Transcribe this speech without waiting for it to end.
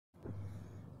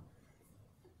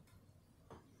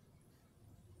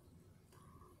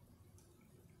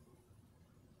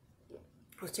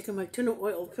I was taking my tuna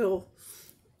oil pill.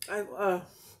 I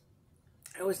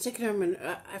was taking them and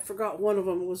I forgot one of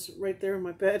them was right there in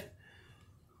my bed.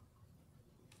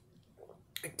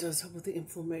 It does help with the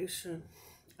inflammation.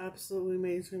 Absolutely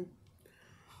amazing.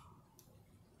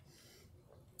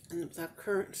 And that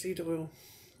currant seed oil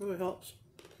really helps.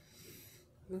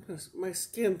 Look at my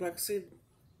skin, black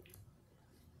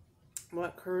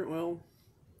currant oil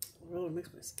really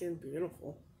makes my skin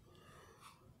beautiful.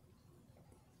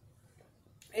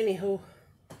 Anywho,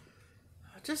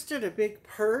 I just did a big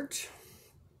purge.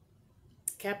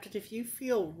 Captain, if you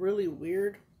feel really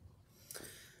weird,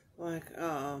 like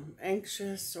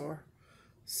anxious or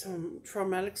some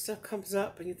traumatic stuff comes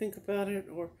up and you think about it,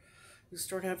 or you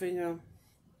start having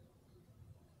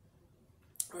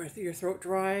or your throat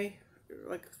dry,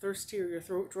 like thirsty, or your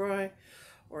throat dry,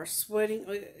 or sweating.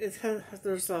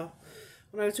 There's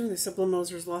when I was doing the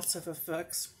subliminals, there's lots of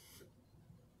effects.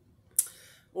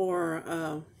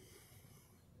 Or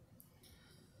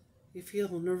you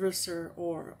feel nervous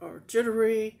or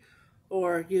jittery,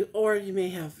 or you may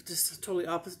have just a totally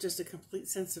opposite, just a complete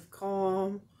sense of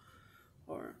calm,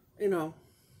 or a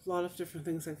lot of different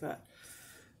things like that.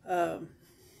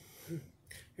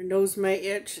 Your nose may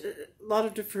itch, a lot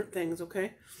of different things.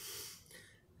 Okay,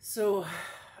 so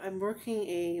I'm working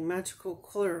a magical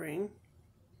clearing,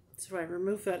 so I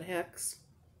remove that hex.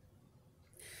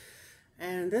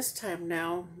 And this time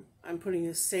now, I'm putting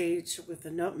a sage with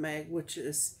a nutmeg, which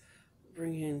is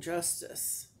bringing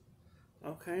justice.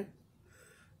 Okay?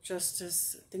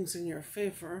 Justice, things in your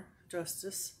favor,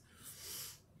 justice.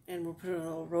 And we'll put a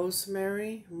little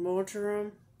rosemary,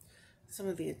 marjoram, some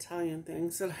of the Italian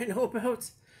things that I know about.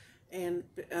 And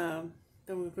then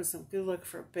we put some good luck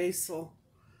for basil.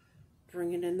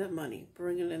 Bringing in that money,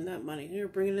 bringing in that money. You're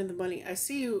bringing in the money. I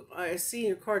see in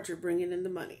your card you're bringing in the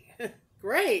money.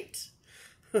 Great.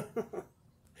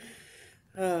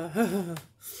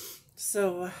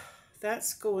 So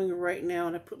that's going right now,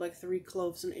 and I put like 3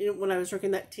 cloves in it. When I was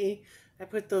drinking that tea, I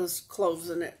put those cloves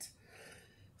in it.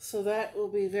 So that will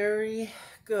be very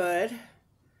good.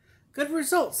 Good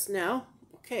results now.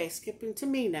 Okay, skipping to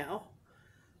me now.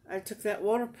 I took that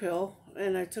water pill,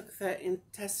 and I took that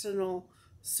intestinal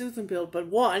soothing pill, but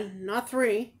 1, not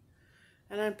 3.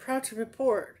 And I'm proud to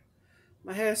report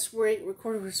my highest weight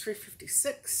recorded was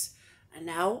 356. And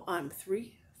now I'm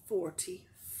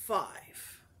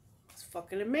 345. It's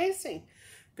fucking amazing.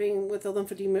 Being with a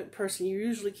lymphedema person, you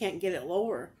usually can't get it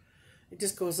lower. It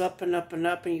just goes up and up and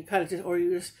up, and you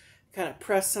just kind of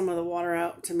press some of the water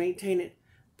out to maintain it.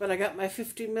 But I got my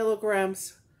 50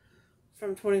 milligrams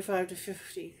from 25 to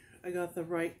 50. I got the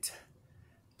right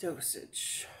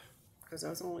dosage because I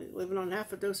was only living on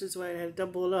half a dosage, so I had to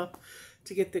double it up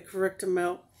to get the correct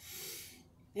amount.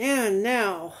 And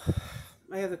now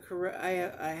I have the correct.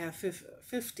 I have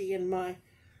 50 in my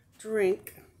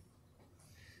drink.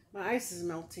 My ice is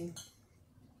melting.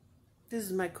 This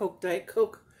is my Coke, Diet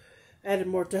Coke. I added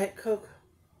more Diet Coke.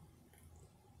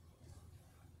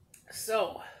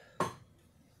 So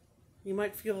you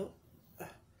might feel,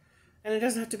 and it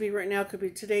doesn't have to be right now. It could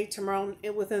be today, tomorrow,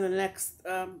 within the next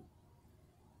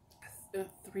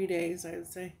 3 days, I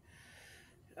would say.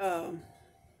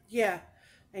 Yeah,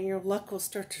 and your luck will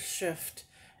start to shift.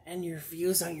 And your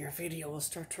views on your video will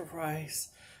start to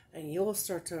rise, and you'll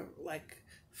start to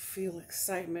feel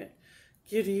excitement.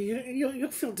 You'll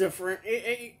feel different.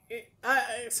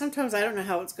 Sometimes I don't know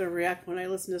how it's going to react when I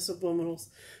listen to subliminals,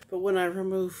 but when I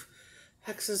remove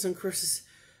hexes and curses,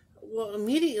 well,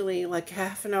 immediately, like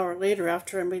half an hour later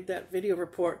after I made that video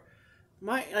report,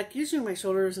 usually my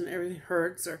shoulders and everything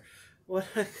hurts, or what.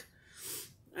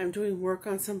 I'm doing work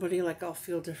on somebody, I'll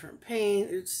feel different pain.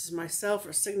 It's just myself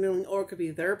or signaling, or it could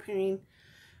be their pain.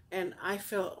 And I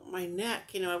felt my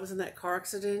neck, I was in that car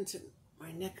accident, and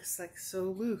my neck is so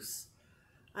loose.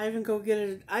 I didn't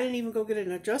even go get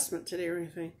an adjustment today or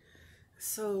anything.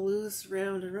 So loose,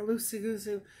 round and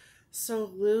loosey-goosey.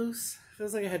 So loose.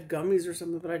 Feels like I had gummies or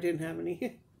something, but I didn't have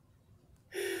any.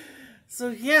 So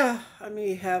yeah, I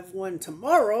may have one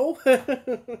tomorrow.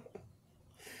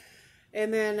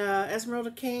 And then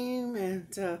Esmeralda came,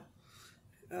 and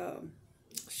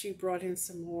she brought in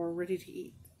some more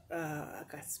ready-to-eat. I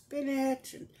got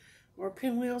spinach and more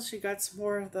pinwheels. She got some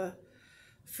more of the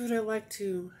food I like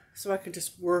to, so I can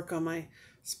just work on my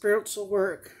spiritual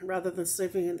work rather than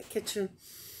sleeping in the kitchen.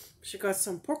 She got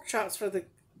some pork chops for the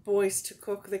boys to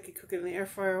cook. They could cook it in the air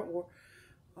fryer or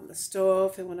on the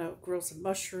stove. They want to grill some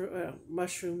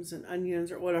mushrooms and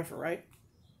onions or whatever, right?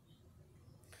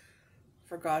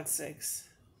 For God's sakes.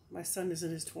 My son is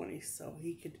in his 20s, so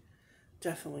he could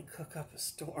definitely cook up a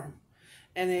storm.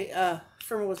 And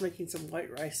Firma was making some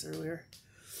white rice earlier.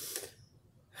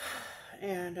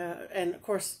 And of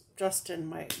course Justin,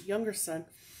 my younger son,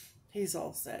 he's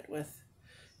all set with,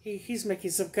 he's making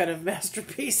some kind of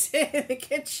masterpiece in the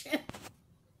kitchen.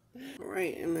 All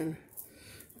right, and then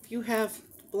if you have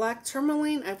black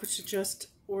tourmaline, I would suggest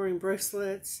wearing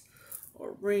bracelets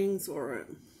or rings, or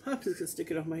I'm just gonna stick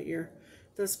it on my ear.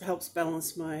 This helps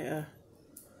balance my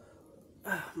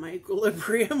my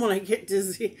equilibrium when I get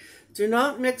dizzy. Do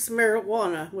not mix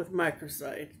marijuana with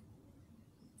microcide.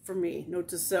 For me, note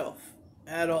to self,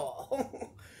 at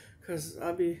all, because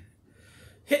I'll be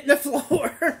hitting the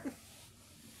floor.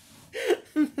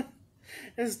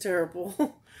 It's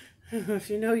terrible. If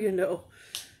you know, you know.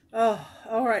 Oh,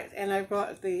 all right, and I've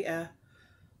got the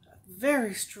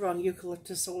very strong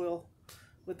eucalyptus oil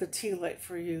with the tea light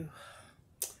for you.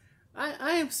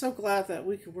 I am so glad that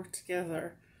we could work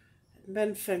together,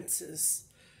 mend fences,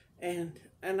 and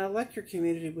I like your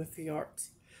community with the arts.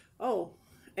 Oh,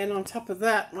 and on top of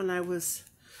that, when I was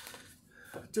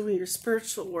doing your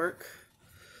spiritual work,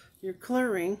 your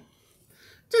clearing,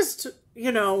 just,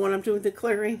 you know, when I'm doing the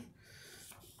clearing,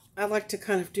 I like to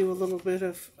kind of do a little bit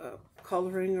of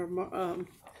coloring, or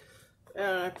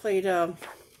and I played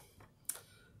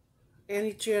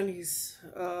Annie Jenny's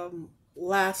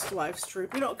last live stream,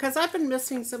 you know, because I've been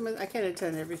missing some. I can't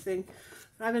attend everything.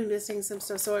 I've been missing some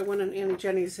stuff, so I went on Annie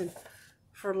Jenny's and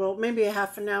for a little, maybe a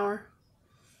half an hour,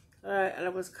 and I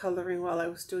was coloring while I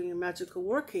was doing your magical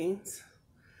workings.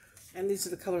 And these are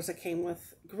the colors I came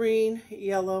with: green,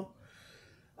 yellow.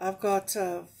 I've got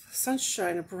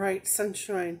sunshine, a bright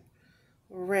sunshine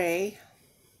ray,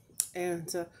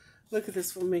 and look at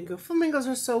this flamingo. Flamingos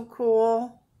are so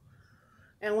cool.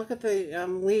 And look at the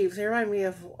leaves. They remind me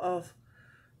of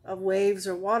waves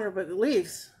or water, but the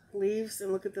leaves.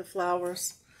 And look at the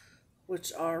flowers,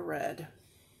 which are red.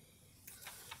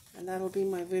 And that'll be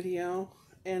my video.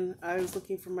 And I was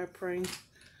looking for my praying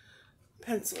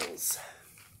pencils.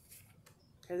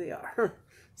 Here they are.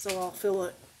 So I'll fill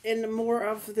it in more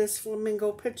of this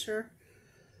flamingo picture.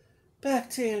 Back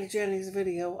to Annie Jenny's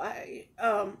video.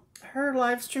 Her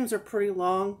live streams are pretty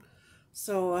long,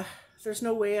 so there's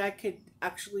no way I could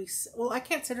actually, well, I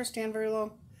can't sit or stand very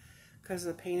long because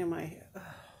of the pain in my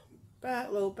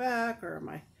low back or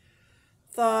my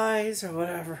thighs or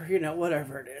whatever, you know,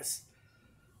 whatever it is.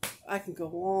 I can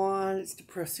go on. It's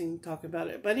depressing to talk about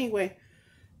it. But anyway,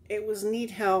 it was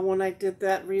neat how when I did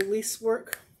that release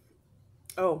work.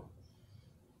 Oh,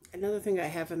 another thing I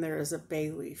have in there is a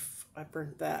bay leaf. I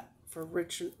burnt that for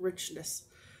richness.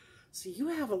 So you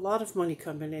have a lot of money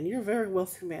coming in. You're a very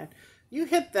wealthy man. You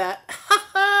hit that.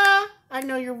 I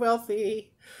know you're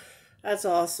wealthy. That's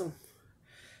awesome.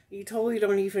 You totally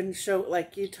don't even show,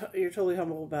 like, you're totally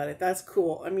humble about it. That's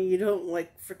cool. I mean, you don't,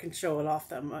 like, freaking show it off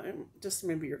that much. Just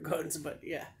maybe your guns, but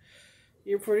yeah.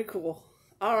 You're pretty cool.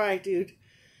 All right, dude.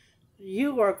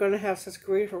 You are going to have such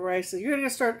great horizons. You're going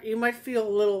to start, you might feel a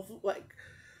little, like,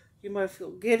 you might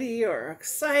feel giddy or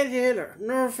excited or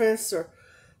nervous, or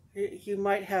you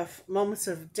might have moments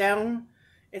of down.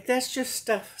 If that's just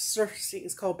stuff surfacing,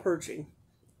 it's called purging.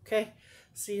 Okay?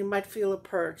 So you might feel a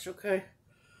purge, okay?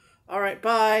 All right,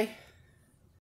 bye.